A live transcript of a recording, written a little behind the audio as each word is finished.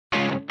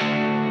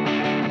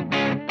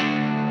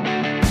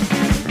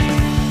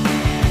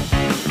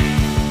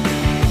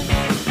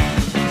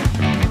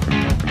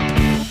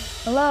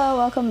Hello,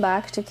 welcome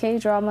back to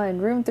K-Drama in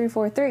Room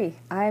 343.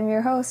 I am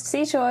your host,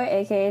 C. Choi,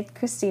 aka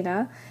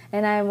Christina,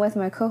 and I am with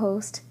my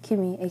co-host,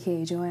 Kimmy,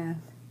 aka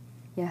Joanne.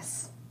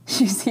 Yes,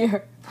 she's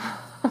here.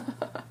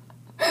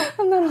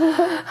 I'm not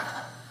alone.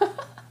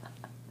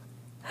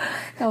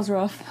 That was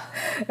rough.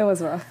 It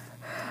was rough.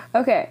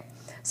 Okay,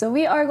 so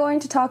we are going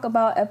to talk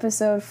about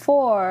episode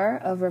 4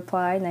 of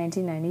Reply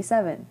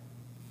 1997.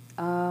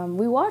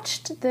 We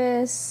watched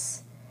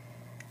this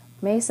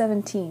May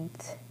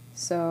 17th,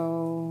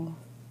 so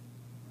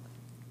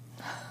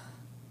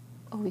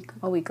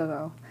a week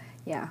ago.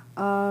 Yeah.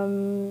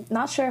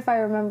 Not sure if I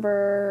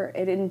remember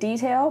it in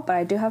detail, but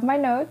I do have my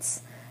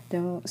notes.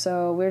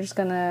 So we're just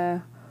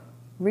gonna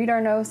read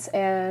our notes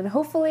and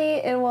hopefully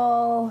it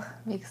will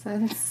make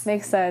sense.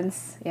 Make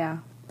sense, yeah.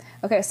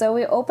 Okay, so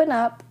we open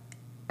up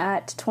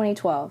at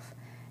 2012,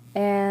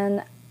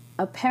 and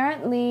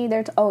apparently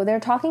they're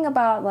talking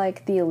about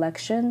like the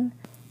election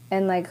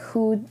and like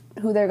who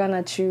they're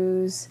gonna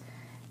choose,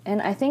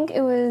 and I think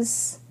it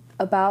was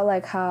about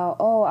like how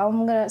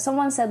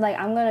someone said like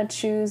I'm gonna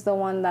choose the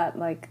one that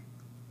like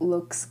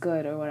looks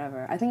good or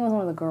whatever. I think it was one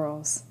of the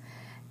girls,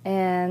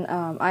 and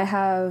I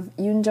have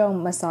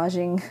Yoonjung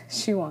massaging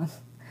Siwon.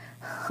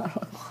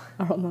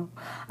 I don't know.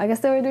 I guess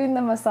they were doing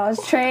the massage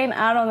train.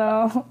 I don't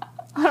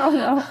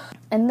know.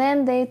 And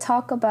then they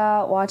talk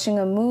about watching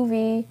a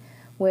movie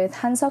with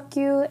Han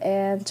Seok-kyu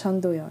and Chun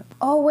Do-yeon.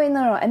 Oh wait,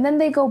 no. And then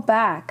they go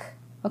back.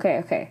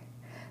 Okay.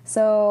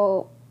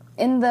 So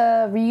in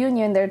the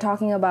reunion, they're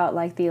talking about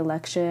like the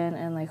election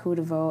and like who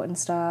to vote and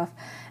stuff.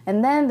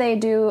 And then they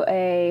do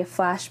a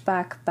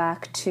flashback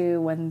back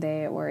to when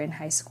they were in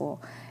high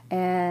school.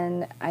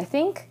 And I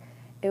think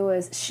it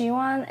was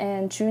Siwon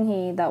and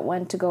Junhee that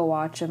went to go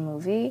watch a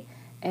movie.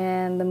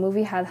 And the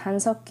movie had Han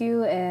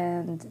Seok-kyu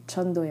and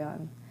Chun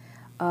Do-yeon.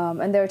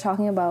 And they were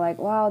talking about like,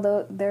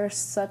 wow, they're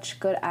such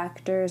good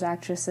actors,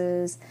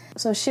 actresses.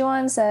 So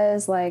Siwon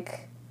says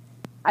like,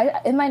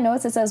 in my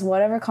notes it says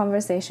whatever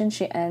conversation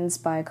she ends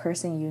by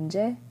cursing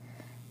Yoonjae.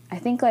 I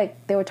think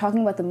like they were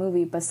talking about the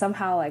movie, but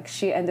somehow like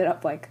she ended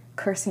up like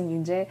cursing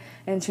Yoonjae,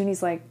 and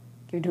Junhee's like,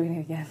 you're doing it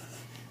again.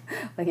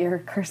 Like you're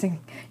cursing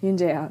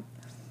Yoonjae out.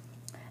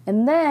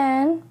 And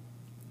then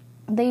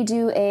they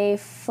do a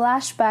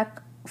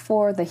flashback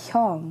for the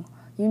Hyung,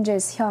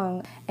 Yoonjae's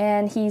Hyung,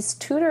 and he's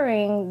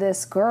tutoring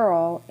this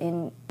girl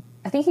in,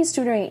 I think he's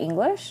tutoring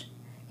English.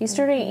 He's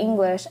tutoring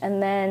English,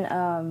 and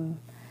then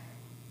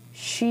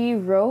she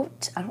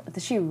wrote,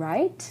 did she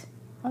write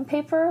on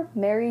paper,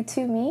 "Marry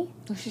to me"?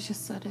 Oh, she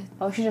just said it.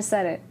 Oh, she just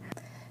said it.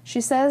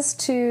 She says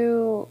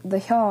to the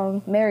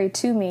Hyung, "Marry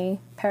to me."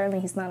 Apparently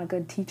he's not a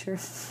good teacher.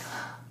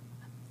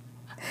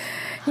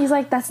 He's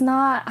like, that's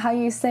not how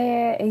you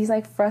say it. He's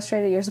like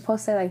frustrated. You're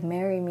supposed to say like,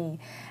 "Marry me."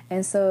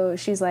 And so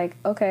she's like,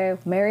 okay,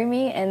 marry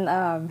me.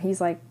 And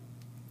he's like,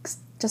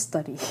 just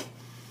study.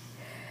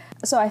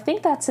 So I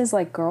think that's his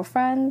like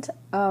girlfriend.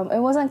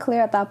 It wasn't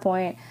clear at that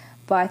point,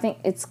 but I think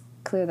it's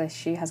clear that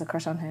she has a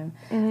crush on him.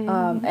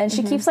 And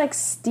she keeps like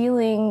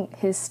stealing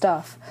his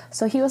stuff.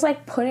 So he was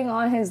like putting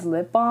on his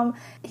lip balm.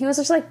 He was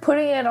just like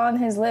putting it on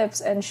his lips,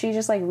 and she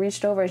just like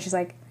reached over and she's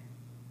like,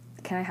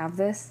 can I have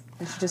this?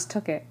 And she just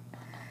took it.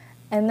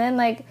 And then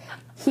like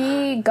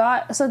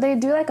so they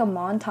do like a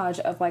montage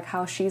of like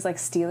how she's like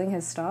stealing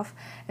his stuff.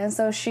 And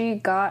so she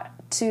got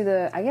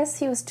to I guess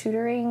he was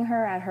tutoring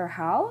her at her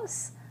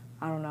house.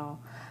 I don't know.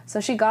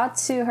 So she got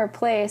to her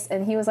place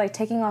and he was like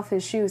taking off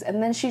his shoes,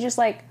 and then she just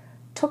like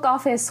took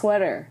off his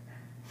sweater.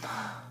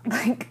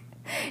 Like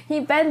he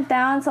bent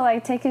down to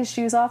like take his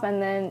shoes off,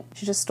 and then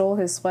she just stole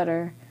his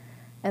sweater.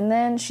 And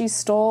then she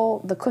stole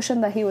the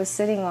cushion that he was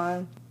sitting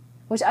on,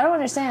 which I don't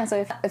understand.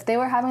 So if they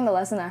were having the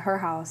lesson at her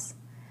house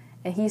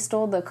and he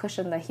stole the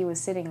cushion that he was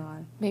sitting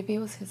on. Maybe it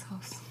was his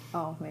house.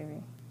 Oh,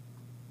 maybe.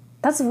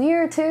 That's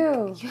weird,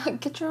 too. Yeah,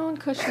 get your own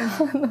cushion.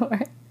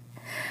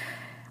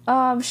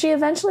 She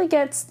eventually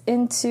gets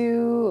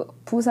into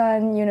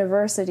Busan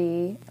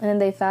University, and then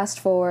they fast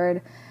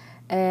forward,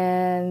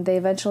 and they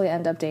eventually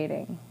end up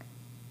dating.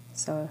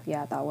 So,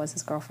 yeah, that was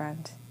his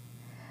girlfriend.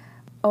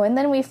 Oh, and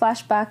then we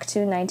flash back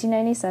to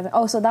 1997.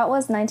 Oh, so that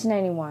was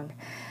 1991.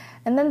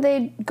 And then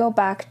they go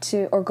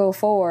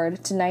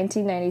forward to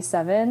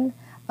 1997.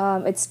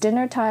 It's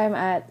dinner time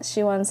at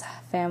Siwon's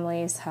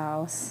family's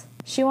house.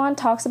 Siwon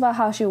talks about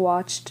how she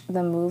watched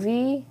the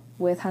movie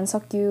with Han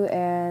Seok-kyu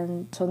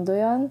and Chun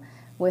Do-yeon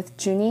with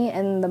Junhee,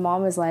 and the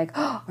mom is like,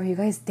 oh, are you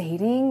guys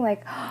dating?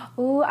 Like,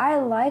 ooh, I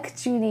like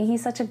Junhee.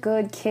 He's such a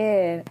good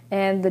kid.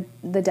 And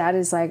the dad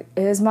is like,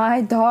 is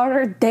my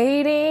daughter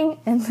dating?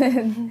 And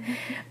then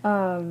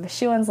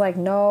Siwon's like,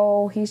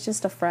 no, he's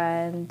just a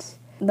friend.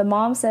 The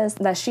mom says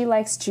that she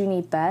likes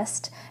Junhee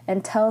best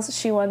and tells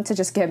Siwon to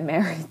just get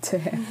married to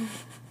him.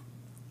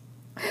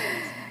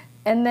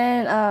 And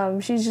then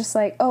she's just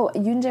like, oh,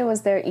 Yoonjae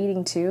was there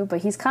eating too,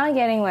 but he's kind of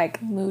getting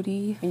like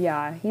moody.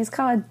 Yeah, he's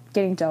kind of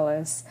getting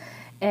jealous.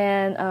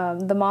 And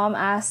the mom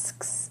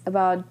asks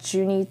about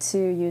Junhee to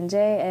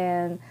Yoonjae,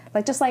 and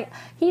like just like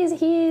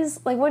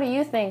he's like, what do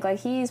you think?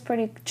 Like he's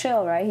pretty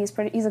chill, right? He's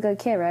a good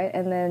kid, right?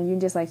 And then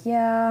Yoonjae's like,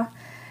 yeah.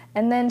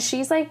 And then she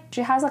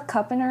has a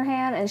cup in her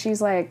hand and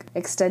she's like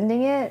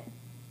extending it,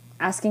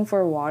 asking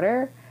for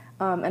water.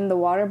 And the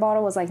water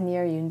bottle was like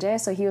near Yoonjae,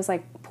 so he was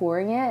like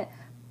pouring it,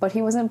 but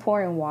he wasn't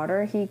pouring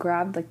water. He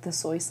grabbed like the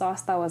soy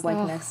sauce that was like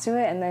next to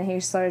it, and then he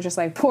started just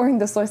like pouring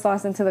the soy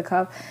sauce into the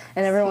cup,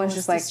 and everyone's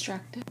just like,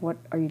 distracted. "What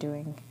are you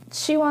doing?"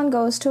 Siwon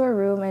goes to her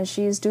room and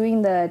she's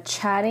doing the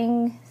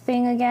chatting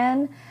thing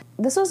again.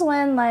 This was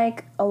when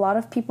like a lot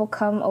of people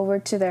come over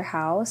to their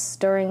house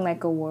during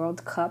like a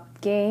World Cup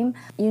game.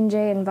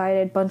 Yoonjae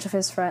invited a bunch of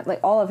his friends, like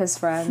all of his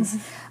friends,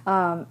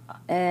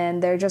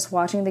 and they're just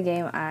watching the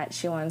game at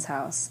Siwon's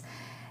house.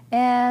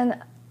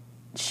 And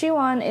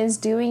Siwon is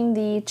doing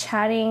the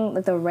chatting,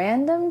 like the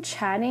random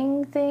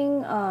chatting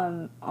thing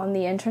on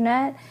the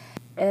internet,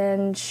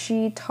 and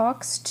she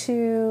talks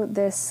to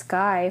this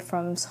guy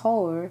from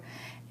Seoul.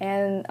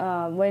 And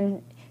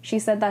when she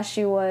said that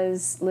she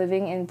was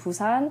living in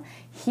Busan,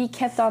 he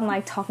kept on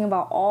like talking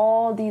about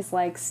all these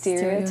like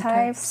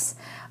stereotypes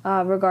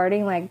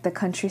regarding like the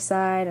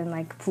countryside and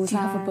like Busan. Do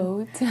you have a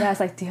boat? Yeah, it's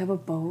like, do you have a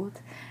boat?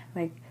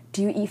 Like,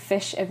 do you eat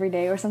fish every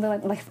day or something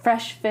like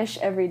fresh fish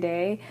every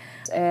day?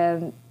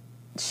 And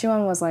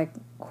Siwon was like,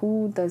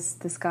 who does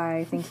this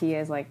guy think he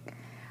is? Like,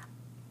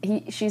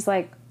 she's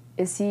like,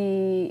 is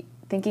he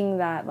thinking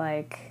that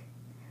like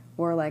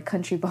we're like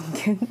country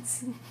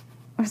bumpkins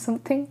or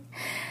something?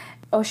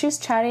 Oh, she's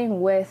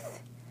chatting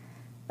with,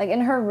 like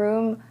in her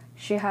room,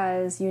 she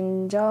has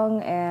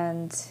Yoonjung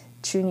and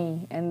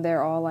Junhee, and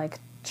they're all like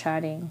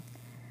chatting.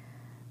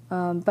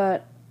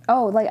 But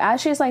like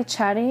as she's like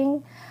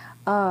chatting,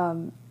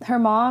 her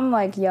mom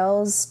like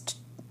yells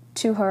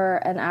to her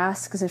and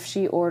asks if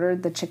she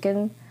ordered the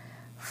chicken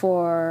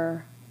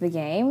for the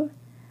game,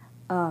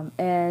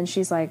 and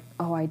she's like,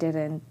 "Oh, I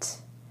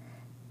didn't."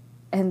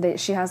 And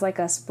she has like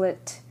a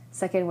split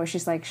second where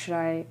she's like, "Should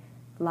I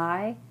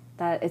lie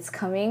that it's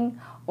coming,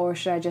 or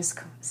should I just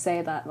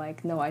say that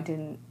like, no, I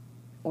didn't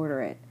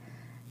order it?"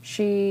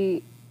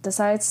 She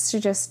decides to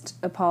just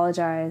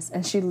apologize,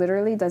 and she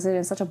literally does it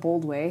in such a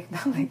bold way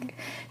that like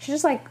she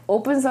just like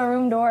opens the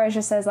room door and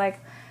just says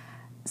like,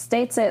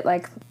 states it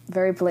like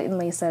very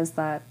blatantly, says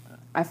that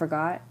I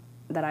forgot,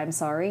 that I'm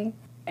sorry,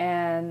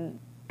 and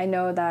I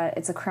know that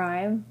it's a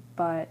crime,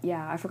 but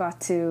yeah, I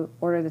forgot to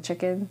order the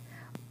chicken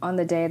on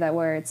the day that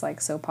where it's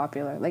like so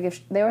popular. Like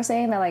if they were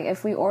saying that like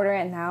if we order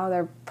it now,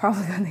 they're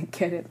probably gonna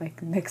get it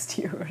like next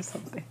year or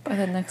something. By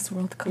the next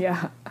World Cup.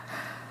 Yeah.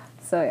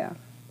 So yeah.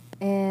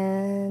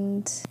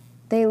 And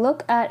they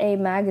look at a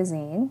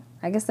magazine.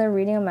 I guess they're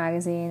reading a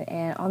magazine,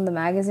 and on the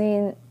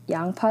magazine,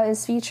 Yangpa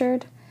is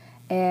featured.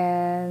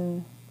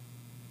 And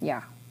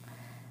yeah.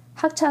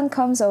 Hakchan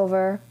comes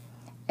over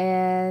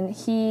and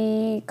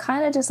he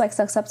kind of just like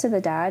sucks up to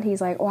the dad.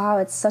 He's like, "Wow,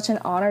 it's such an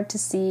honor to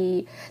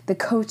see the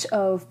coach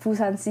of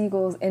Busan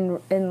Seagulls in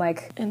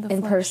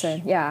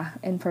person." Yeah,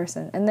 in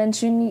person. And then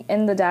Junhee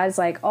and the dad's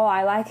like, "Oh,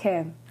 I like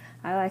him.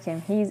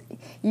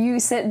 You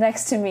sit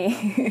next to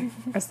me,"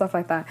 or stuff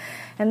like that.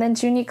 And then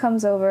Junhee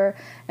comes over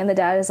and the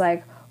dad is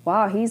like,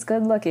 "Wow, he's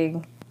good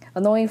looking."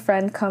 Annoying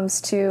friend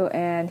comes too,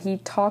 and he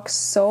talks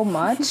so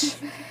much,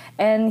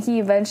 and he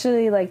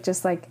eventually like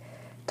just like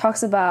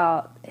talks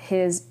about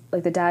his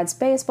like the dad's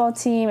baseball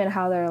team and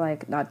how they're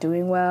like not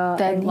doing well.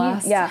 Dead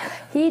last.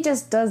 He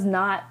just does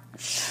not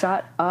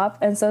shut up.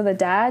 And so the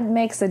dad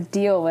makes a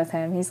deal with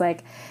him. He's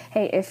like,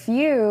 "Hey, if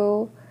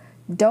you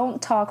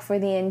don't talk for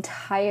the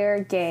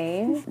entire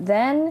game,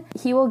 then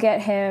he will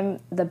get him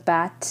the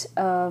bat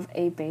of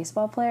a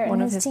baseball player in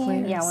his team."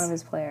 Players. Yeah, one of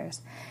his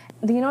players.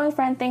 The annoying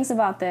friend thinks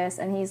about this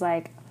and he's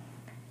like,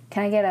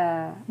 "Can I get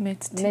a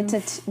mitt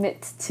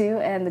too?"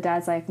 And the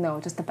dad's like, "No,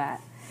 just the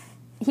bat."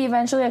 He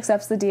eventually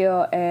accepts the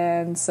deal,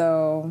 and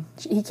so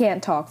he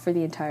can't talk for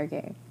the entire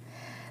game.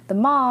 The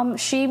mom,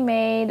 she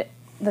made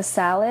the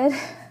salad.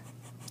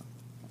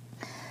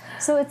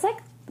 So it's like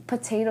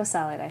potato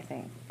salad, I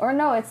think. Or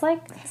no, it's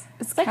like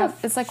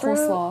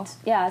coleslaw.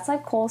 Yeah, it's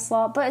like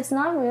coleslaw, but it's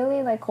not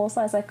really like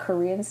coleslaw. It's like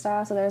Korean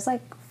style. So there's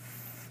like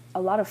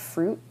a lot of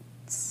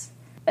fruits,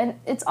 and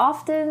it's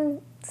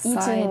often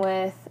eaten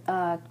with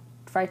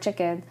fried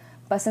chicken.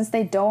 But since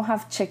they don't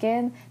have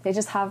chicken, they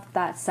just have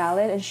that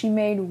salad, and she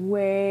made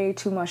way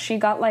too much. She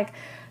got like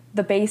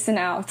the basin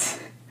out,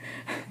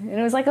 and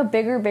it was like a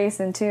bigger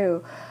basin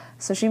too.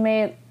 So she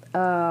made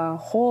a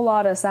whole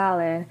lot of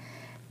salad,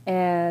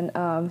 and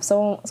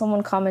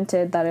someone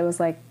commented that it was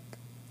like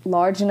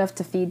large enough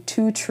to feed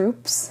 2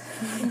 troops.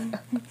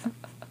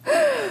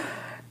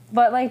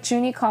 But like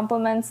Junhee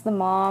compliments the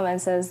mom and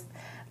says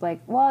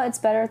like, "Well, it's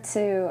better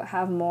to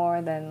have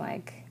more than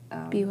like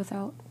be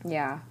without."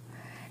 Yeah.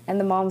 And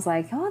the mom's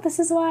like, "Oh, this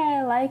is why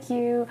I like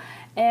you."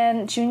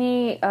 And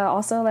Junhee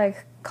also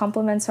like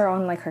compliments her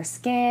on like her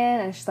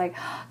skin, and she's like,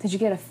 "Did you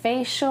get a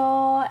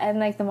facial?" And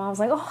like the mom's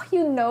like, "Oh,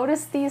 you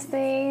noticed these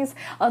things,"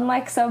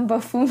 unlike some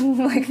buffoon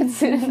like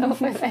sitting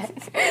over there.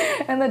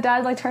 And the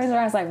dad like turns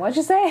around and is like, "What'd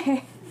you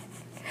say?"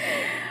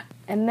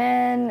 And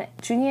then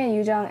Junhee and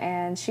Yoojung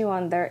and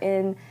Siwon, they're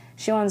in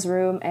Siwon's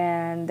room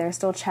and they're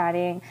still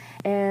chatting,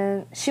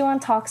 and Siwon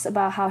talks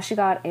about how she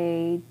got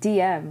a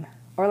DM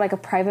or like a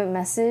private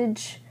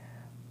message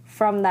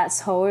from that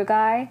Seoul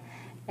guy.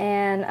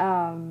 And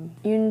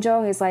Yoon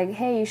Jong is like,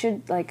 hey, you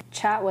should like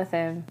chat with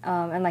him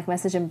and like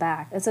message him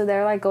back. And so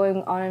they're like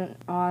going on and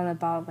on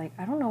about like,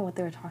 I don't know what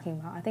they were talking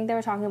about. I think they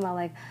were talking about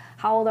like,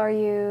 how old are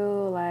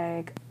you?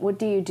 Like, what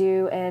do you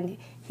do? And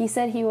he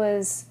said he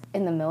was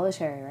in the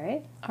military,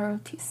 right?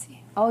 ROTC.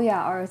 Oh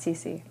yeah,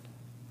 ROTC.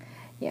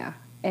 Yeah.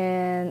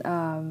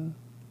 And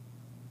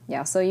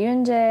yeah, so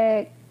Yoon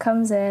Jae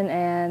comes in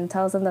and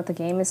tells them that the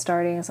game is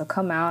starting, so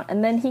come out.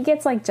 And then he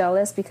gets like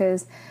jealous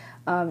because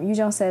Yoo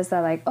Jong says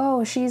that like,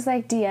 oh, she's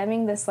like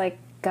DMing this like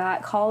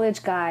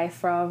college guy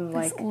from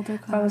like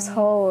from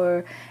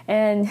Seoul,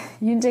 and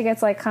Yoon Jae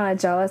gets like kind of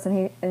jealous,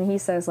 and he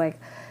says like,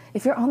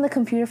 if you're on the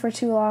computer for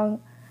too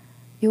long,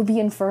 you'll be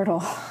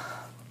infertile.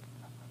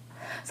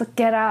 So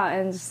get out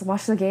and just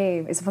watch the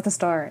game. It's about to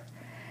start.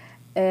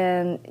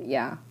 And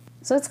yeah,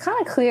 so it's kind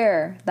of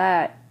clear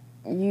that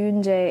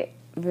Yoon Jae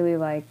really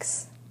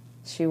likes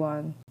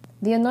Siwon.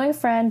 The annoying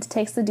friend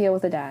takes the deal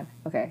with the dad.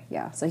 Okay,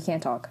 yeah, so he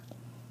can't talk.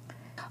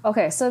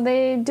 Okay, so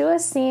they do a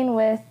scene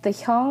with the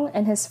Hyung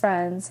and his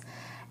friends,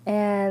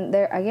 and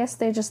I guess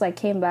they just like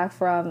came back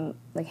from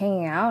like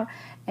hanging out,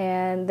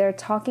 and they're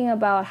talking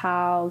about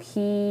how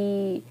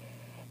he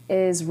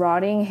is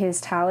rotting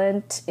his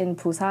talent in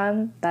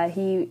Busan, that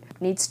he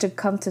needs to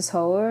come to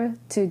Seoul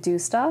to do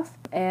stuff.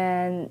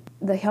 And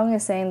the Hyung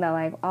is saying that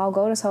like, I'll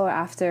go to Seoul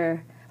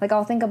after, like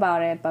I'll think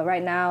about it, but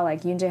right now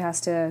like Yoon Jae has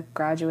to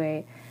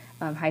graduate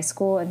high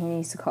school and he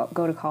needs to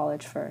go to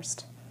college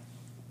first.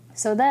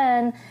 So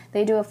then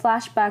they do a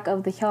flashback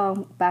of the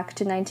Hyung back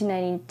to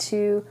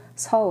 1992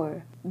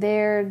 Seoul.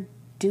 They're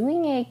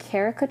doing a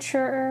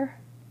caricature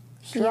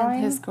drawing. He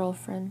and his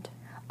girlfriend.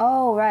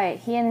 Oh, right.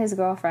 He and his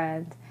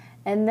girlfriend.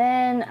 And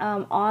then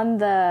on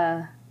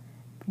the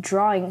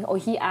drawing,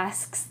 he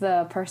asks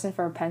the person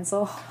for a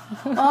pencil.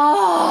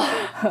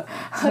 Oh,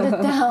 put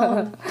it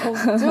down.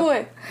 Don't do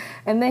it.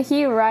 And then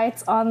he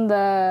writes on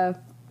the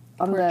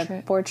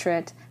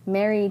portrait,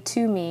 "Marry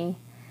to me,"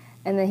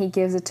 and then he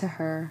gives it to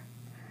her.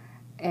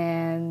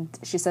 And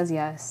she says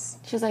yes.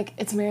 She's like,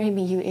 it's marry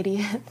me, you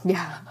idiot.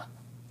 Yeah.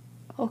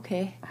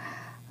 Okay.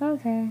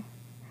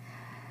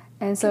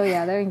 And so,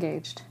 yeah, they're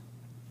engaged.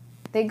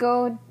 They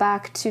go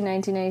back to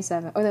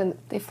 1997. Or then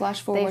they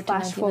flash forward to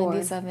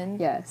 1997.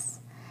 Yes.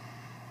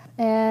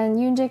 And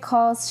Yoon Jae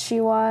calls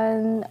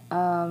Siwon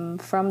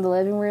from the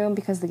living room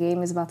because the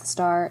game is about to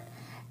start.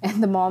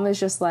 And the mom is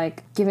just,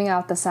 like, giving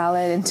out the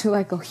salad into,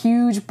 like, a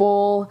huge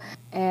bowl.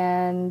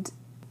 And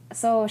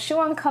so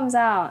Siwon comes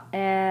out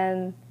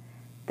and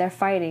they're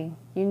fighting.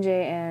 Yoon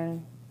Jae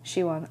and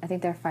Siwon, I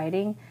think they're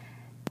fighting.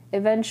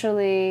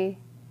 Eventually,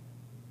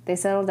 they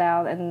settle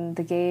down and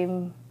the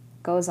game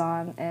goes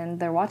on. And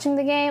they're watching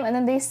the game. And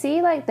then they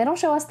see, like, they don't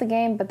show us the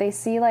game, but they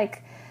see,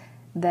 like,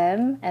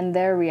 them and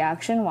their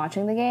reaction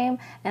watching the game.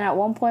 And at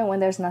one point when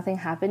there's nothing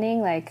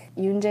happening, like,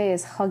 Yoon Jae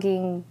is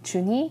hugging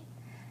Junhee.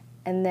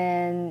 And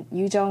then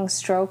Yoo Jung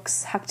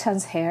strokes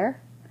Hak-chan's hair.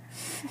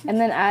 And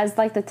then as,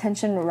 like, the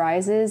tension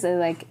rises, and,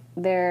 like,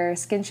 their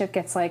skinship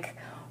gets, like,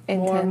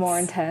 more and more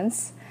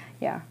intense.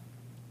 Yeah.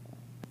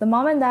 The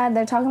mom and dad,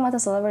 they're talking about the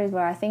celebrities,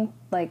 but I think,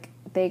 like,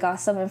 they got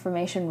some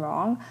information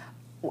wrong.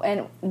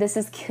 And this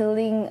is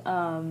killing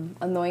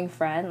annoying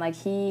friend. Like,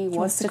 he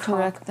wants to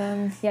correct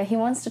them. Yeah, he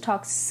wants to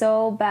talk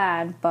so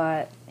bad,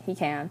 but he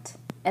can't.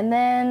 And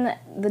then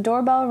the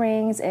doorbell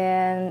rings,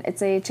 and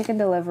it's a chicken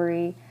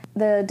delivery.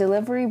 The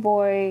delivery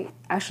boy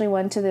actually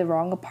went to the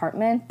wrong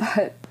apartment,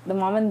 but the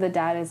mom and the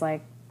dad is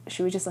like,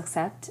 should we just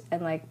accept?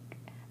 And like,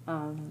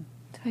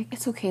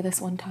 it's okay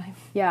this one time.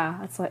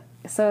 Yeah, it's like,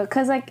 so,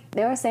 cause like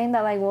they were saying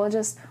that like, we'll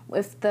just,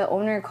 if the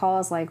owner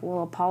calls, like,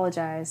 we'll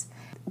apologize,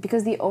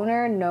 because the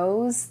owner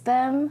knows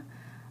them,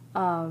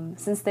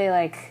 since they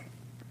like,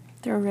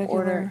 they're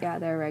regular.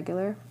 They're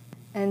regular.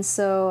 And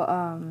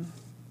so,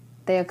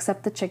 they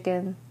accept the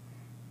chicken,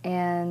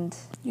 and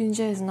Yoon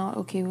Jae is not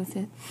okay with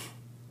it.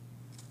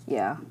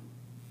 Yeah.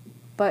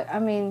 But, I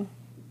mean,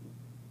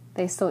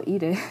 they still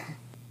eat it.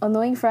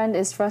 Annoying friend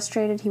is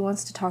frustrated. He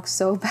wants to talk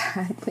so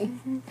badly.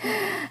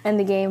 And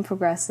the game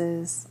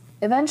progresses.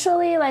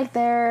 Eventually, like,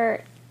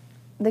 they're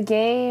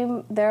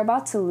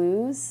about to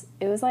lose.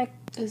 It was, like,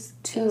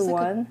 2-1.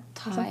 Like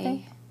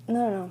tie.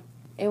 No.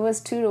 It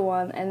was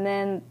 2-1. And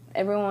then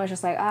everyone was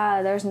just like,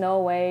 there's no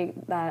way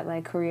that,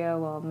 like, Korea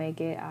will make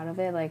it out of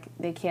it. Like,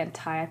 they can't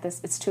tie at this.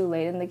 It's too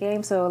late in the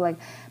game. So, like,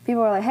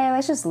 people were like, hey,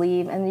 let's just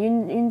leave. And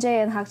Yoon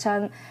Jae and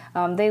Hak-chan,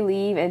 they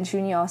leave. And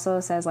Junhee also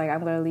says, like,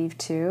 I'm going to leave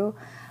too.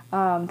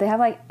 They have,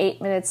 like,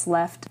 8 minutes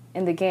left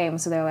in the game.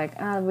 So they're like,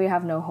 we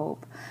have no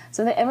hope.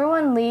 So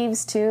everyone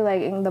leaves too.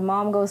 Like, the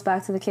mom goes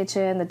back to the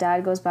kitchen. The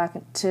dad goes back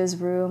to his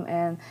room.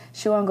 And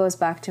Siwon goes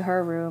back to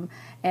her room.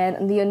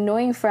 And the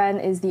annoying friend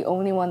is the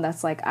only one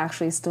that's, like,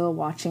 actually still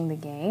watching the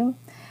game.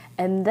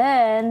 And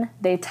then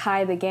they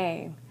tie the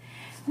game.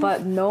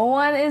 But no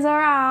one is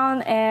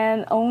around,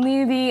 and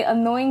only the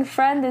annoying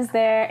friend is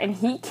there, and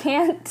he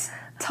can't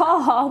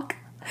talk.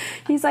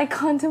 He's, like,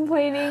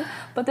 contemplating,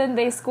 but then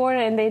they scored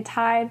it and they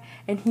tied,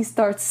 and he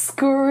starts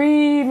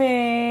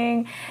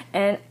screaming,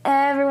 and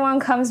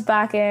everyone comes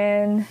back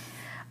in.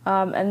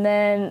 And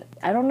then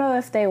I don't know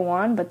if they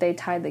won, but they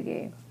tied the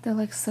game. They're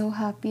like so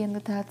happy, and the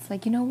dad's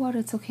like, you know what?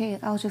 It's okay.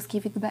 I'll just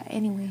give you the bat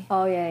anyway.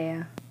 Oh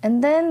yeah.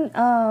 And then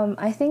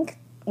I think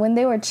when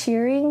they were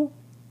cheering,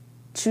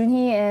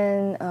 Junhee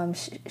and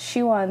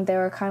Siwon, they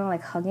were kind of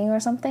like hugging or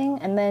something.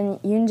 And then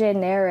Yoonjae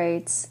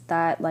narrates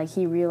that like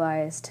he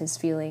realized his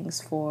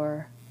feelings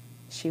for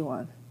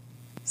Siwon.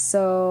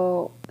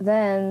 So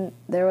then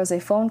there was a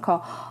phone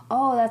call.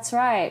 Oh, that's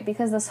right,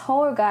 because this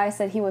whole guy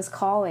said he was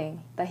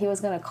calling, that he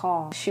was gonna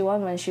call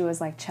Siwon when she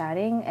was like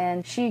chatting,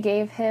 and she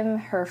gave him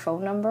her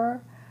phone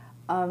number.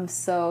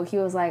 So he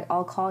was like,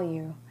 I'll call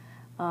you.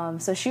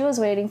 So she was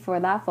waiting for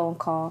that phone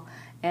call,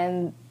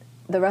 and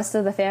the rest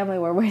of the family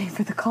were waiting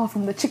for the call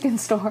from the chicken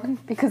store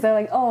because they're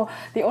like, oh,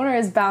 the owner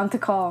is bound to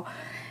call.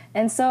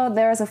 And so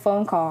there's a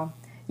phone call.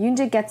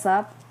 Yoonjae gets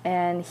up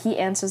and he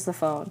answers the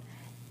phone.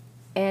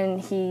 And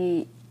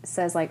he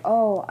says like,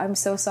 oh, I'm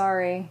so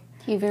sorry.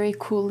 He very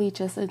coolly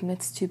just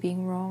admits to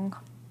being wrong.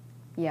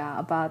 Yeah,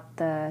 about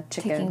the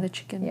chicken. Taking the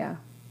chicken. Yeah.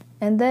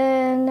 And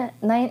then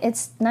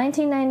it's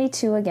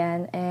 1992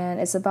 again,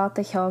 and it's about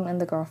the Hyung and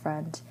the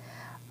girlfriend.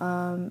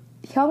 Hyung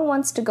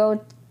wants to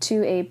go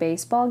to a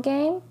baseball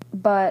game,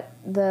 but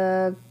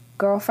the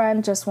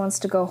girlfriend just wants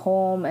to go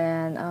home,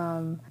 and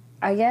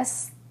I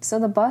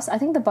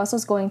think the bus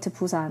was going to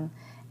Busan,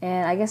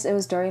 and I guess it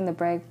was during the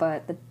break,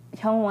 but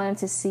Hyung wanted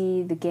to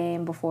see the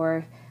game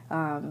before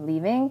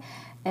leaving,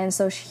 and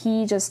so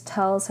he just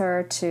tells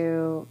her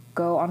to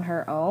go on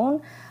her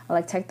own,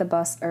 like take the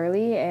bus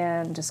early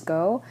and just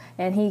go,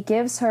 and he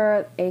gives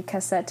her a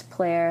cassette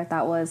player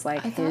that was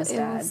like his dad's. It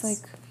was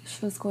like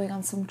she was going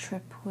on some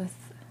trip with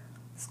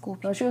school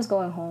people. No, she was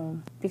going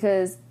home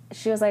because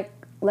she was like,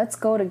 let's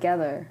go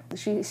together.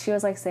 She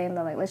was like saying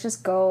that like, let's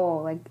just go,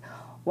 like,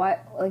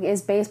 what, like,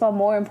 is baseball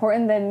more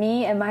important than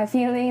me and my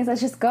feelings?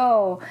 Let's just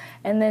go.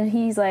 And then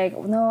he's like,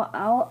 no,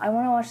 I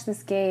want to watch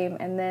this game,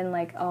 and then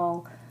like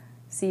I'll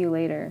see you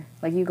later,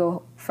 like you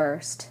go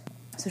first.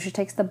 So she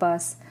takes the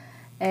bus,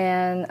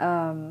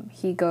 and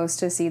he goes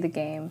to see the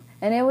game,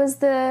 and it was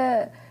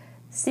the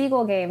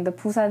Seagull game, the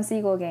Busan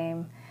Seagull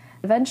game.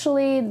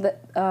 Eventually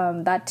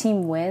that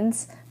team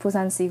wins,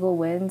 Busan Seagull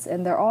wins,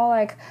 and they're all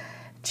like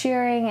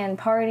cheering and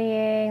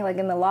partying, like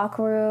in the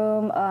locker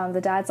room. The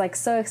dad's like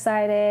so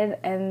excited,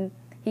 and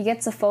he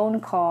gets a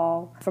phone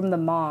call from the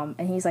mom,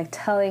 and he's like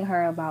telling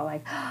her about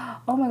like,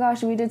 oh my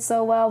gosh, we did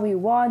so well, we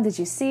won, did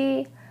you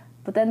see?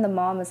 But then the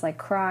mom is like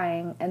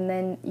crying, and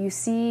then you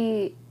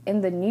see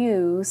in the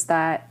news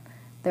that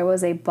there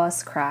was a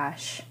bus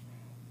crash,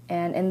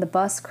 and in the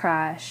bus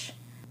crash,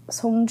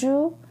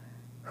 Songju,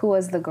 who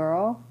was the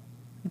girl,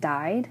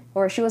 died,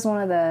 or she was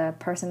one of the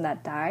person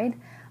that died.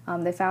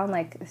 They found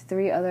like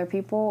 3 other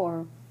people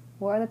or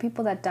 4 other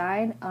people that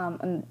died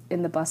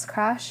in the bus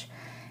crash,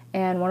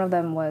 and one of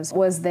them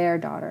was their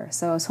daughter.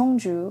 So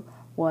Songju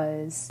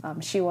was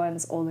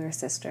Siwon's older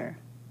sister.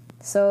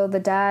 So the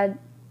dad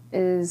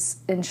is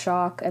in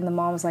shock, and the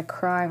mom is like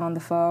crying on the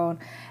phone,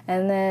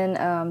 and then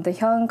the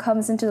Hyung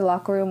comes into the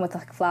locker room with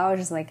like flowers,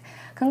 just like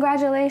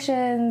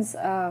congratulations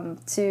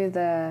to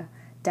the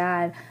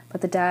dad,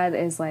 but the dad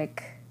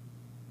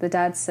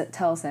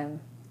tells him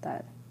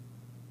that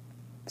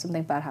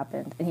something bad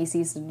happened, and he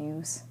sees the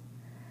news.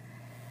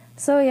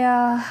 So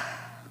yeah,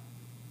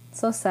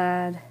 so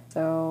sad.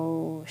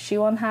 So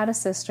Siwon had a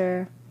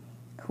sister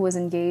who was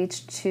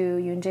engaged to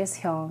Yoonjae's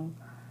Hyung,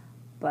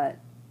 but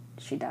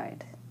she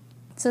died.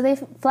 So they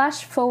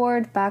flash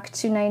forward back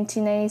to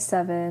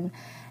 1997,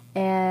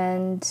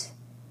 and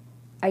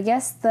I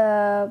guess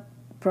the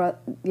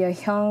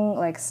Hyung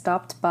like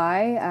stopped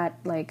by at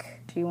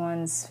like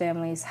Jiwon's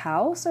family's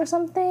house or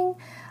something,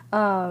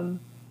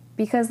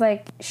 because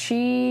like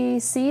she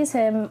sees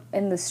him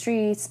in the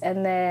streets,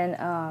 and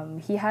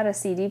then he had a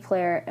CD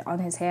player on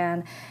his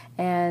hand,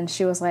 and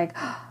she was like,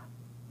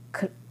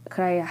 could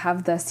I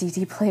have the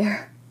CD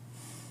player?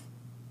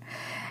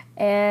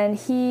 And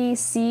he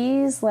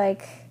sees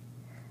like,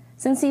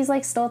 since he's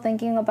like still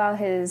thinking about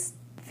his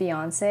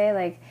fiance,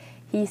 like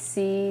he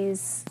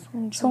sees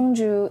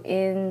Songju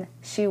in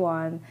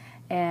Siwon,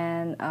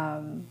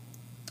 and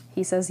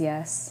he says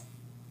yes.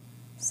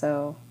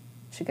 So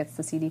she gets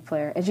the CD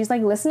player, and she's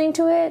like listening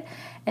to it,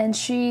 and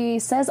she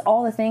says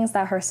all the things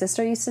that her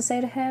sister used to say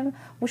to him,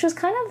 which was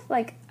kind of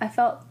like, I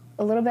felt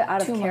a little bit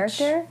out of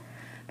character,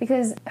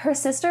 because her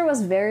sister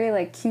was very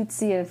like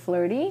cutesy and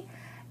flirty,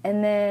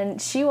 and then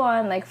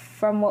Siwon, like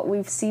from what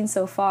we've seen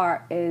so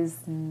far, is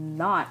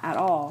not at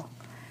all.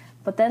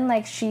 But then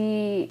like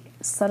she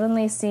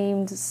suddenly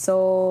seemed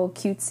so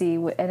cutesy,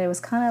 and it was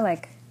kind of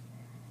like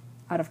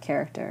out of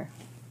character.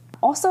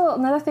 Also,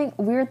 another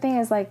weird thing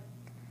is like,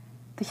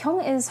 the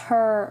Hyung is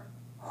her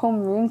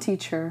homeroom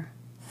teacher,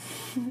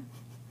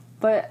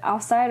 but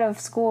outside of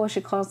school she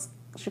calls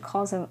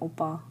him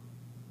oppa,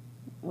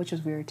 which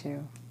is weird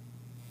too.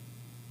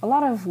 A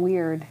lot of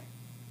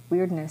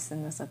weirdness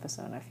in this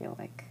episode, I feel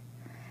like.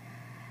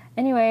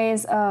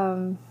 Anyways,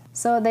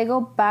 so they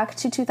go back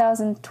to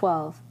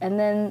 2012, and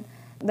then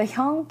the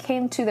Hyung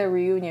came to their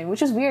reunion,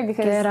 which is weird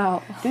because Get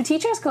out. Do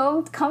teachers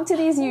come to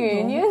these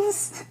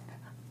reunions?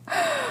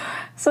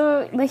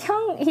 So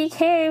Hyung, he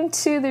came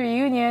to the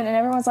reunion and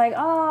everyone's like,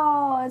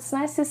 oh, it's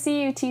nice to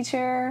see you,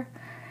 teacher.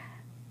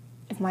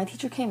 If my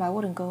teacher came, I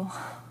wouldn't go.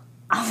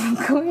 I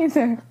wouldn't go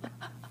either.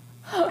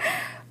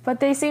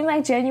 But they seemed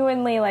like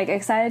genuinely like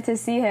excited to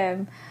see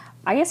him.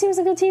 I guess he was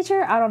a good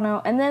teacher. I don't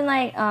know. And then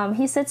like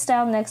he sits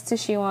down next to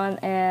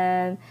Siwon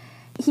and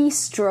he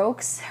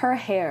strokes her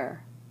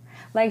hair,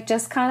 like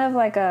just kind of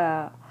like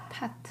a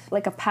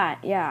pat,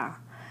 yeah.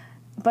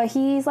 But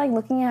he's like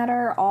looking at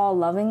her all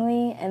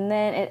lovingly, and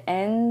then it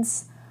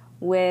ends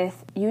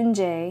with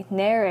Yoonjae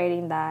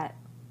narrating that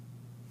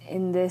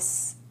in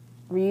this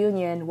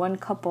reunion, one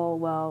couple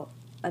will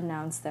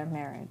announce their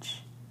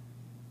marriage.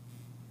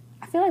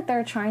 I feel like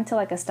they're trying to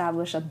like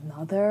establish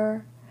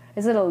another.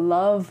 Is it a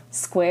love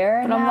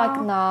square? But now? I'm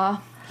like, nah,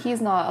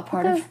 he's not a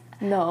part of.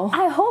 No,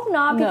 I hope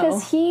not,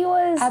 because he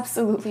was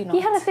absolutely not.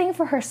 He had a thing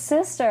for her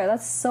sister.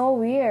 That's so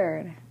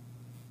weird.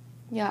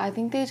 Yeah, I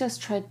think they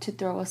just tried to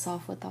throw us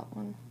off with that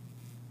one.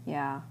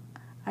 Yeah,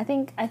 I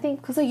think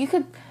because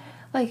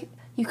like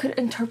you could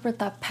interpret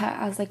that pat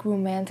as like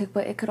romantic,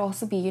 but it could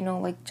also be, you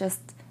know, like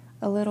just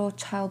a little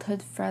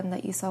childhood friend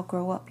that you saw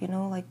grow up, you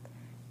know, like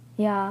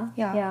yeah.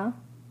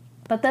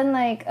 But then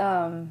like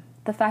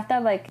the fact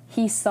that like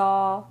he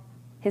saw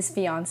his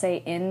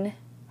fiance in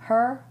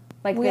her,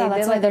 like well, they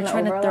that's did why like they're an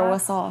trying overlap. to throw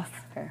us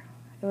off. Okay.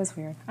 It was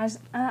weird. I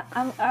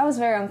was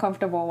very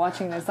uncomfortable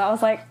watching this. I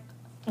was like,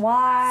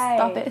 why?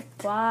 Stop it.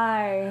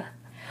 Why?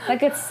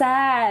 Like, it's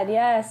sad.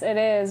 Yes, it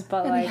is.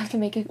 But And like, they have to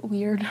make it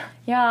weird.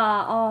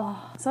 yeah.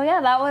 Oh. So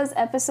yeah, that was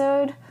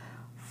episode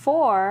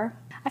 4.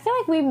 I feel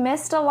like we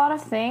missed a lot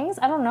of things.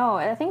 I don't know.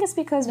 I think it's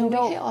because we We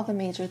don't. hit all the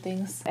major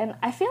things. And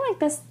I feel like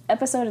this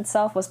episode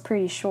itself was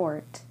pretty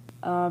short.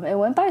 It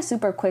went by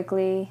super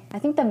quickly. I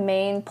think the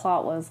main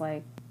plot was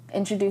like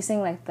introducing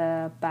like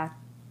the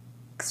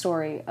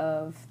backstory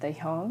of the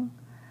Hyung,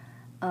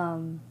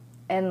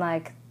 and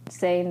like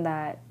saying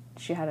that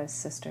she had a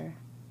sister.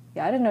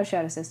 Yeah, I didn't know she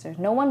had a sister.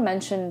 No one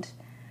mentioned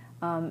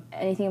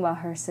anything about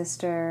her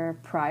sister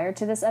prior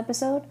to this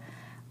episode.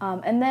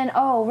 And then,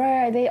 oh,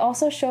 right, they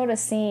also showed a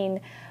scene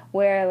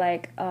where,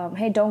 like,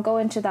 hey, don't go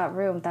into that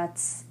room.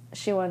 That's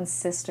Siwon's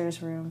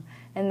sister's room.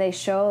 And they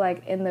show,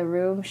 like, in the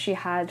room she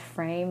had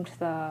framed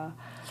the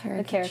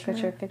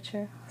caricature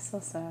picture. So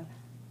sad.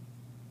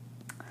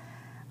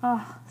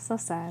 Oh, so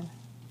sad.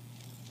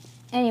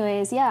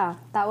 Anyways, yeah,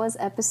 that was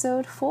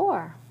episode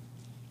 4.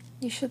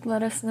 You should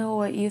let us know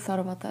what you thought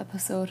about the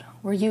episode.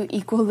 Were you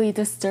equally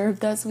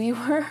disturbed as we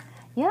were?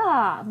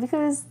 Yeah,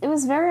 because it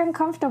was very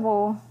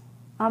uncomfortable.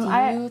 Do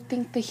you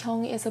think the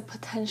Hyung is a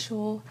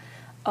potential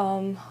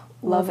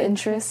love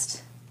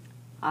interest?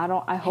 I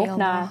hope Hell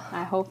not. no.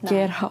 I hope not.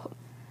 Get out.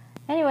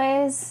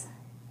 Anyways,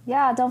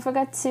 yeah, don't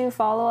forget to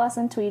follow us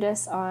and tweet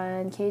us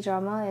on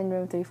K-Drama in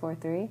Room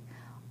 343.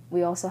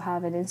 We also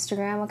have an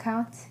Instagram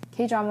account,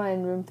 K-Drama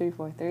in Room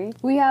 343.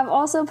 We have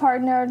also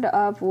partnered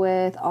up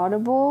with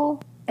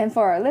Audible. And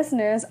for our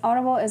listeners,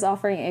 Audible is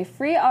offering a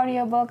free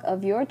audiobook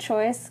of your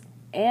choice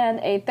and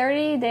a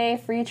 30-day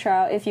free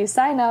trial if you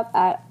sign up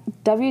at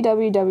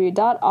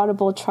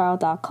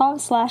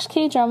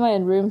www.audibletrial.com/K-Drama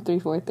in Room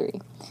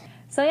 343.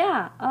 So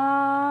yeah,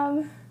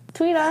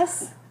 tweet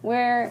us.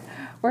 We're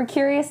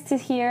curious to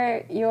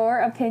hear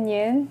your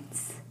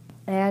opinions.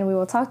 And we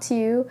will talk to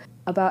you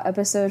about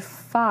episode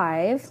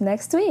 5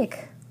 next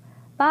week.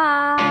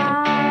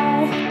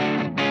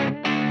 Bye!